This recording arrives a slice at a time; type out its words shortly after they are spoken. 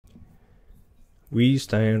We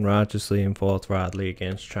stand righteously and forthrightly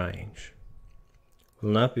against change. We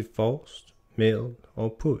will not be forced, milled, or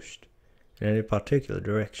pushed in any particular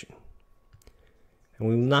direction. And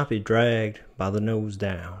we will not be dragged by the nose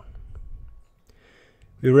down.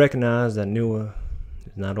 We recognize that newer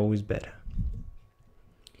is not always better.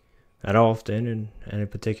 Not often in any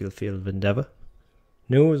particular field of endeavor,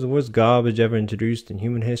 new is the worst garbage ever introduced in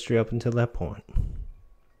human history up until that point.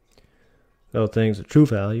 Though things of true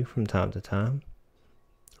value from time to time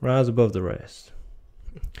rise above the rest.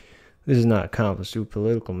 This is not accomplished through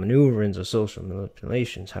political maneuverings or social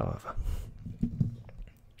manipulations, however.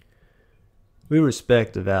 We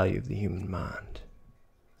respect the value of the human mind.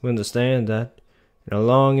 We understand that in a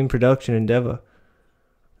long in production endeavor,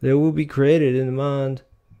 there will be created in the mind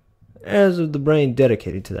as of the brain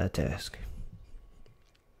dedicated to that task.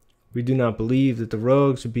 We do not believe that the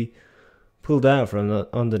rug should be pulled out from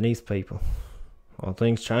underneath people. All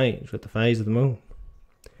things change with the phase of the moon.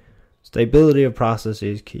 Stability of process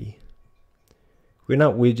is key. We are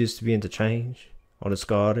not widgets to be interchanged or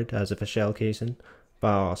discarded as if a shell casing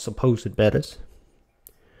by our supposed betters.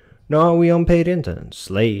 Nor are we unpaid interns,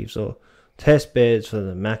 slaves, or test beds for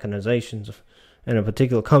the machinations in a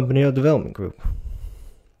particular company or development group.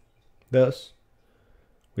 Thus,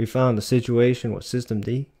 we found the situation with System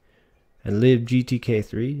D and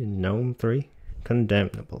LibGTK3 and GNOME 3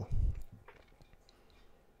 condemnable.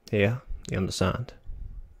 Here, the undersigned,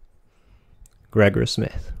 Gregory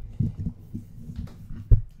Smith.